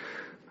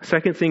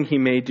 Second thing he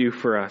may do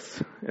for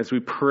us as we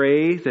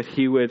pray that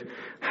he would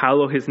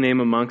hallow his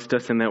name amongst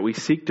us and that we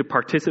seek to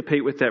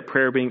participate with that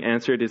prayer being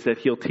answered is that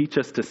he'll teach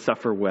us to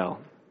suffer well.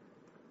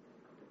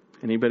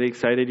 Anybody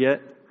excited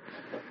yet?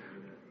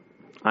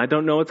 I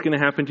don't know what's going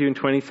to happen to you in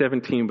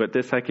 2017, but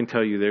this I can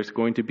tell you, there's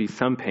going to be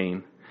some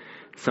pain,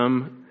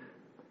 some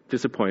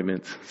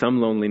disappointments,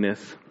 some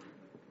loneliness.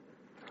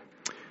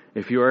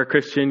 If you are a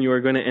Christian, you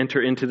are going to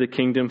enter into the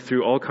kingdom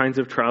through all kinds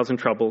of trials and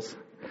troubles.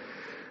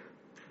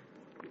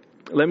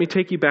 Let me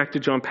take you back to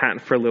John Patton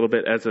for a little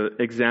bit as an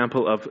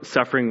example of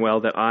suffering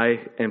well that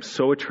I am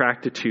so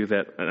attracted to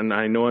and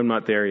I know I'm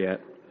not there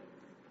yet.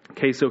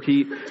 Okay, so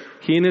he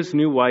and his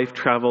new wife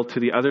traveled to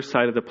the other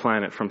side of the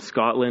planet from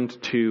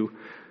Scotland to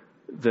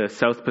the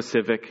South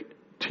Pacific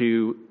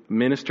to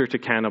minister to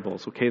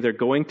cannibals. Okay, they're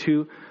going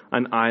to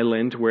an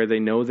island where they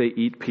know they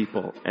eat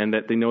people and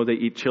that they know they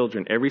eat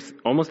children.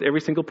 Almost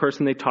every single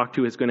person they talk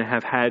to is going to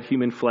have had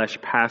human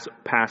flesh pass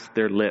past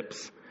their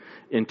lips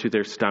into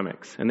their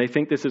stomachs. And they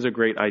think this is a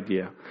great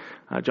idea.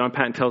 John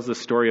Patton tells the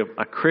story of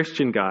a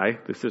Christian guy.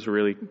 This is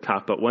really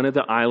tough, but one of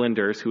the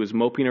islanders who was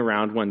moping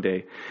around one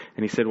day.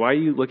 And he said, "Why are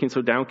you looking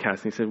so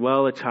downcast?" And he said,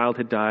 "Well, a child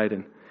had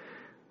died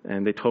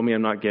and they told me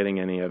I'm not getting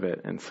any of it.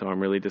 And so I'm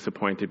really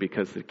disappointed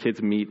because the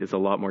kids' meat is a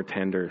lot more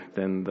tender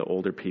than the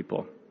older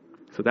people."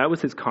 So that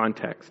was his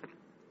context.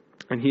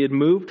 And he had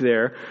moved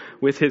there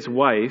with his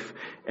wife,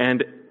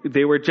 and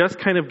they were just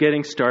kind of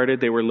getting started.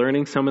 They were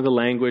learning some of the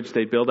language.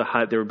 They built a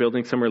hut. They were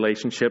building some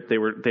relationship.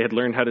 They had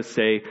learned how to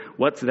say,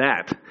 "What's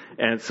that?"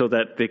 And so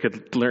that they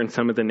could learn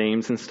some of the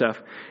names and stuff.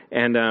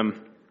 And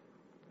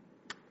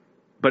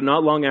but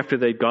not long after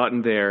they'd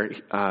gotten there,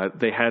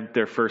 they had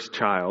their first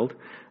child.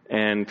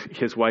 And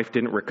his wife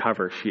didn't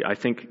recover. She, I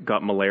think,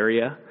 got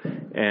malaria,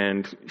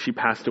 and she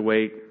passed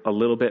away a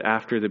little bit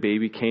after the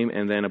baby came,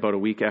 and then about a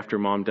week after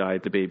mom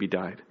died, the baby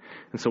died.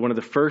 And so one of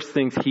the first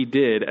things he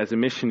did as a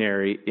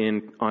missionary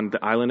on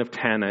the island of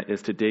Tanna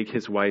is to dig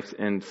his wife's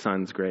and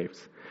son's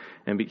graves.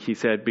 And he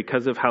said,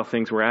 because of how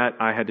things were at,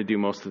 I had to do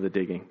most of the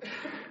digging.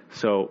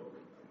 So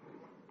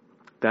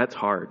that's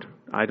hard.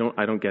 I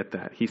don't get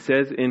that. He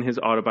says in his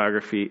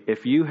autobiography,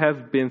 if you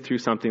have been through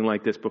something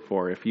like this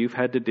before, if you've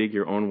had to dig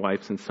your own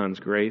wife's and son's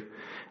grave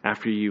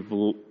after you've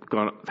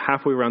gone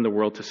halfway around the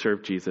world to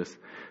serve Jesus,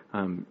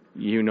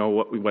 you know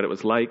what it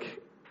was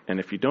like.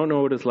 And if you don't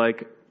know what it's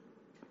like,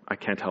 I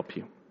can't help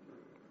you.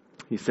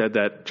 He said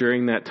that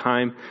during that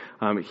time,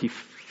 he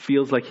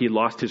feels like he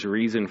lost his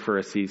reason for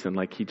a season,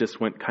 like he just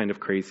went kind of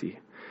crazy.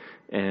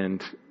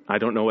 And I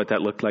don't know what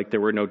that looked like.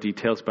 There were no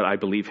details, but I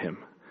believe him.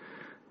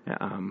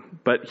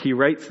 But he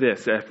writes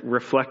this,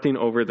 reflecting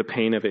over the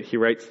pain of it, he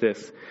writes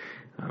this.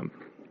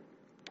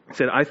 He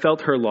said, "I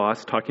felt her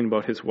loss," talking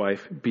about his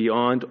wife,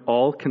 "beyond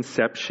all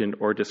conception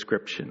or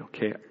description."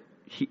 Okay,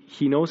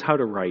 he knows how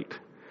to write.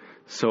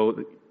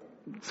 So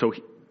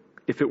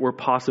if it were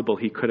possible,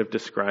 he could have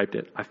described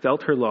it. "I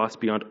felt her loss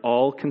beyond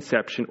all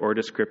conception or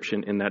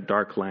description in that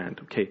dark land."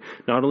 Okay,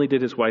 not only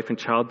did his wife and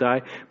child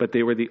die, but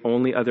they were the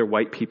only other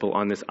white people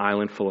on this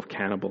island full of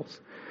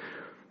cannibals.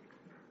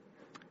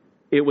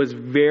 It was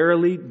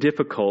very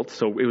difficult,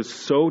 it was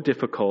so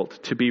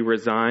difficult to be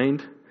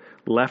resigned,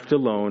 left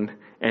alone,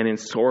 and in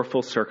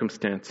sorrowful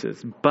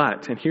circumstances.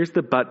 But, and here's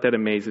the but that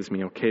amazes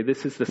me, okay?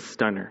 This is the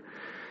stunner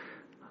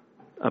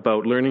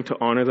about learning to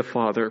honor the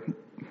Father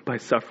by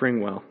suffering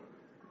well.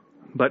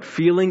 "But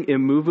feeling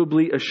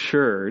immovably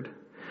assured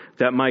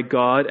that my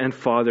God and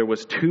Father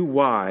was too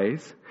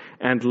wise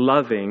and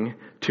loving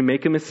to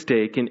make a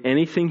mistake in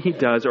anything he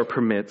does or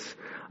permits,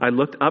 I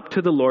looked up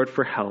to the Lord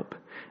for help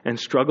and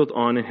struggled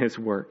on in his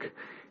work."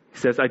 He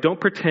says, "I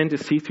don't pretend to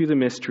see through the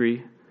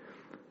mystery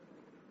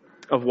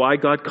of why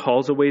God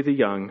calls away the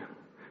young,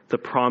 the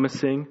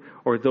promising,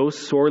 or those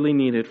sorely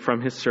needed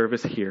from his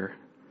service here.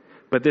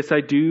 But this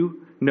I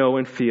do know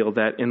and feel,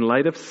 that in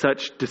light of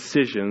such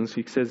decisions,"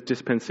 he says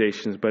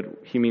dispensations, but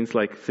he means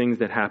like things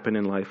that happen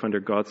in life under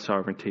God's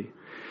sovereignty,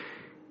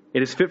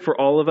 "it is fit for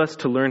all of us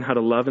to learn how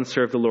to love and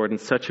serve the Lord in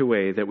such a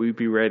way that we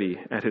be ready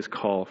at his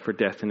call for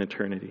death and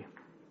eternity."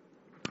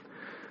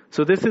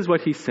 So this is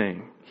what he's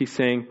saying. He's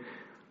saying,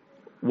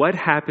 what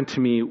happened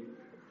to me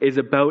is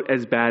about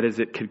as bad as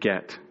it could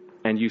get,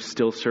 and you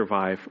still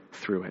survive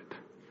through it.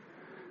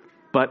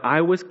 But I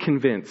was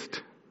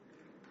convinced,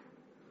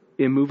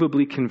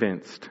 immovably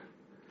convinced,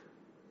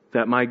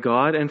 that my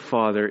God and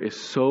Father is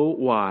so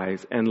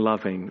wise and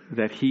loving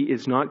that he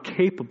is not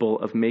capable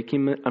of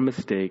making a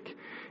mistake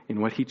in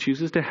what he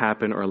chooses to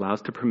happen or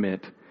allows to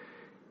permit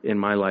in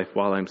my life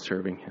while I'm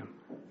serving him.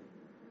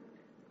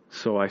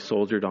 So I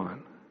soldiered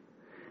on.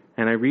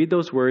 And I read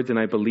those words and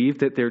I believe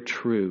that they're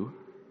true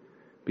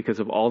because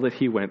of all that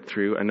he went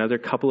through, another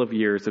couple of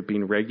years of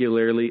being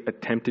regularly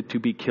attempted to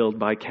be killed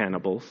by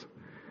cannibals.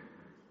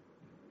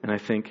 And I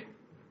think,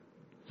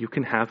 you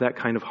can have that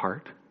kind of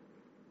heart.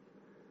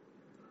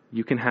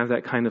 You can have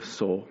that kind of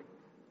soul.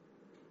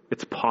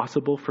 It's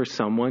possible for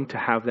someone to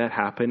have that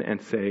happen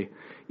and say,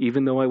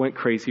 even though I went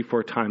crazy for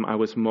a time, I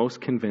was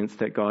most convinced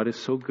that God is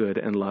so good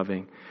and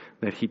loving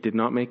that he did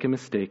not make a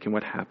mistake in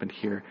what happened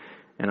here.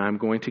 and I'm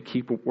going to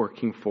keep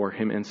working for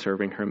him and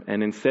serving him.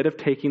 And instead of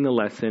taking the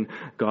lesson,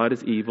 God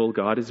is evil,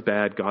 God is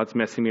bad, God's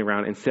messing me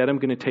around, instead I'm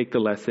going to take the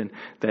lesson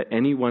that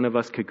any one of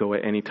us could go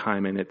at any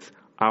time, and it's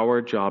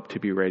our job to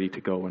be ready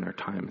to go when our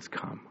time has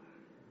come.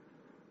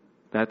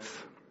 That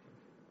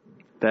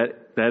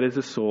is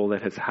a soul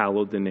that has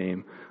hallowed the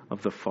name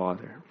of the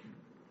Father.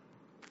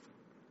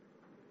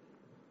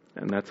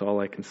 And that's all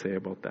I can say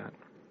about that.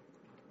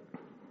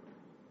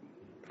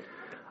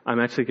 I'm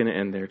actually going to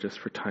end there just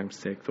for time's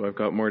sake, though I've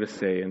got more to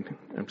say, and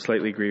I'm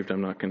slightly grieved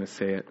I'm not going to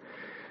say it.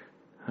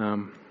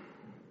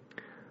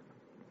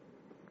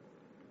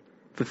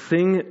 The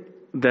thing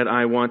that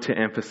I want to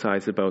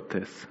emphasize about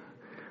this,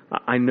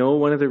 I know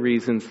one of the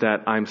reasons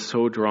that I'm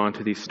so drawn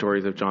to these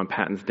stories of John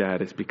Patton's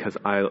dad is because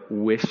I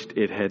wished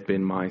it had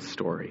been my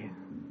story.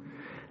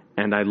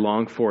 And I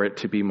long for it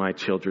to be my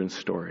children's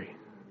story.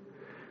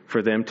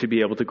 For them to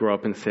be able to grow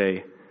up and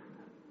say,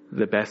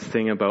 the best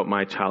thing about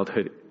my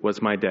childhood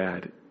was my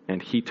dad,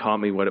 and he taught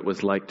me what it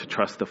was like to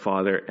trust the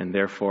Father, and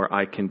therefore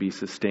I can be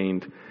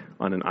sustained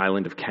on an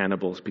island of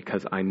cannibals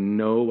because I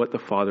know what the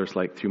Father's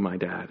like through my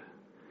dad.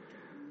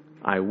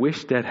 I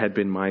wish that had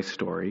been my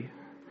story,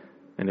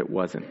 and it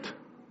wasn't.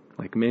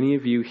 Like many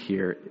of you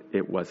here,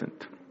 it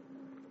wasn't,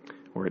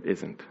 or it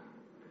isn't.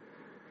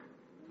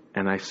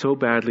 And I so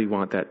badly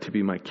want that to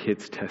be my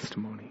kids'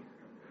 testimony.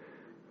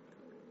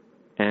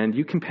 And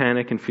you can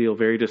panic and feel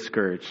very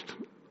discouraged.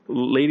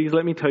 Ladies,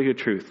 let me tell you the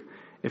truth.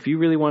 If you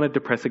really want to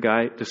depress a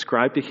guy,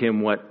 describe to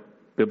him what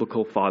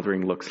biblical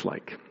fathering looks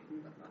like.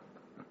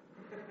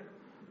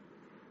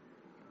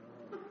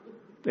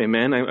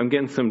 Amen? I'm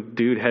getting some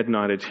dude head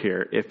noddage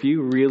here. If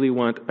you really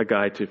want a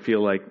guy to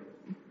feel like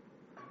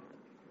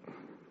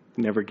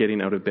never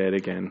getting out of bed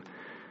again,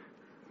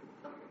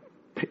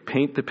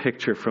 paint the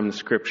picture from the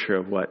scripture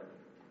of what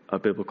a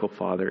biblical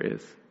father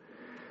is.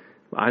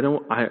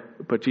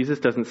 But Jesus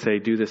doesn't say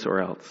do this or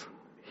else.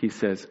 He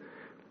says,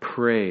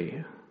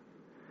 pray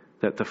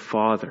that the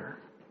Father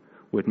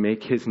would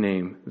make his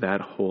name that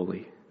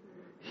holy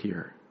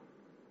here.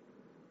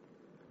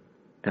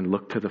 And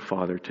look to the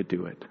Father to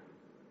do it.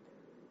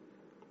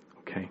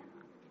 Okay?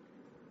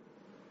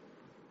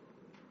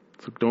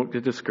 So don't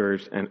get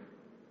discouraged, and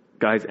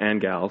guys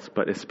and gals,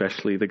 but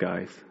especially the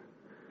guys.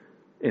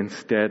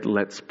 Instead,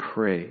 let's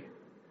pray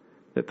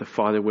that the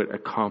Father would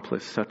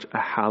accomplish such a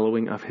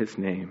hallowing of his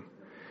name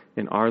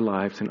in our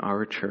lives, in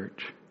our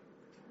church,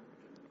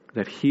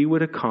 that he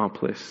would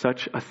accomplish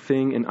such a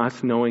thing in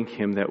us knowing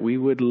him that we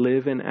would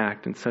live and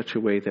act in such a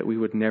way that we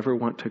would never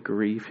want to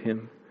grieve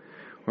him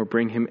or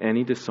bring him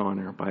any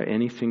dishonor by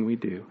anything we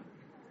do.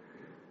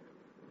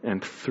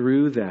 And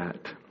through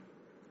that,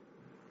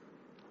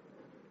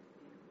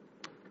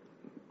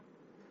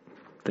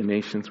 the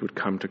nations would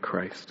come to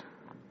Christ.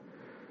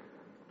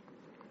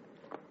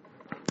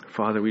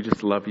 Father, we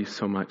just love you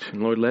so much.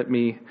 And Lord, let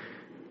me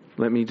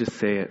just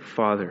say it.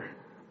 Father,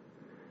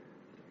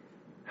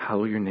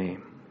 hallow your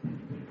name.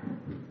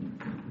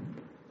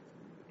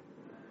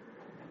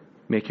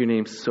 Make your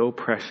name so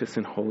precious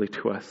and holy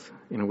to us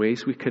in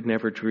ways we could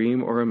never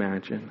dream or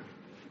imagine.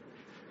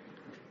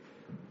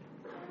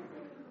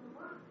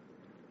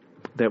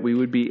 That we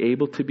would be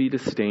able to be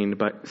sustained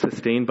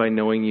by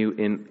knowing you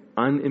in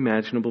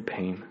unimaginable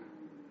pain.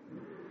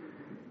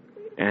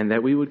 And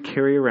that we would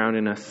carry around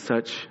in us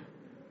such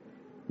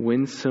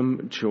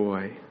winsome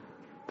joy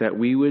that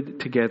we would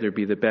together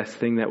be the best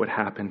thing that would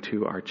happen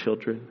to our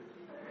children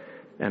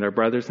and our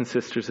brothers and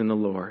sisters in the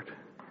Lord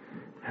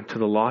and to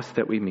the lost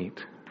that we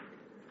meet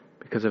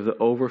because of the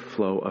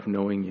overflow of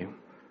knowing you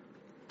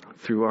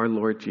through our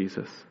Lord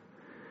Jesus,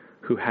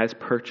 who has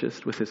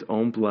purchased with his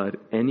own blood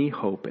any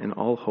hope and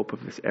all hope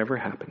of this ever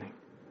happening.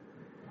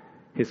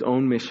 His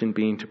own mission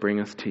being to bring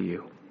us to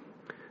you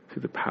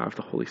through the power of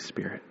the Holy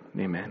Spirit.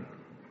 Amen.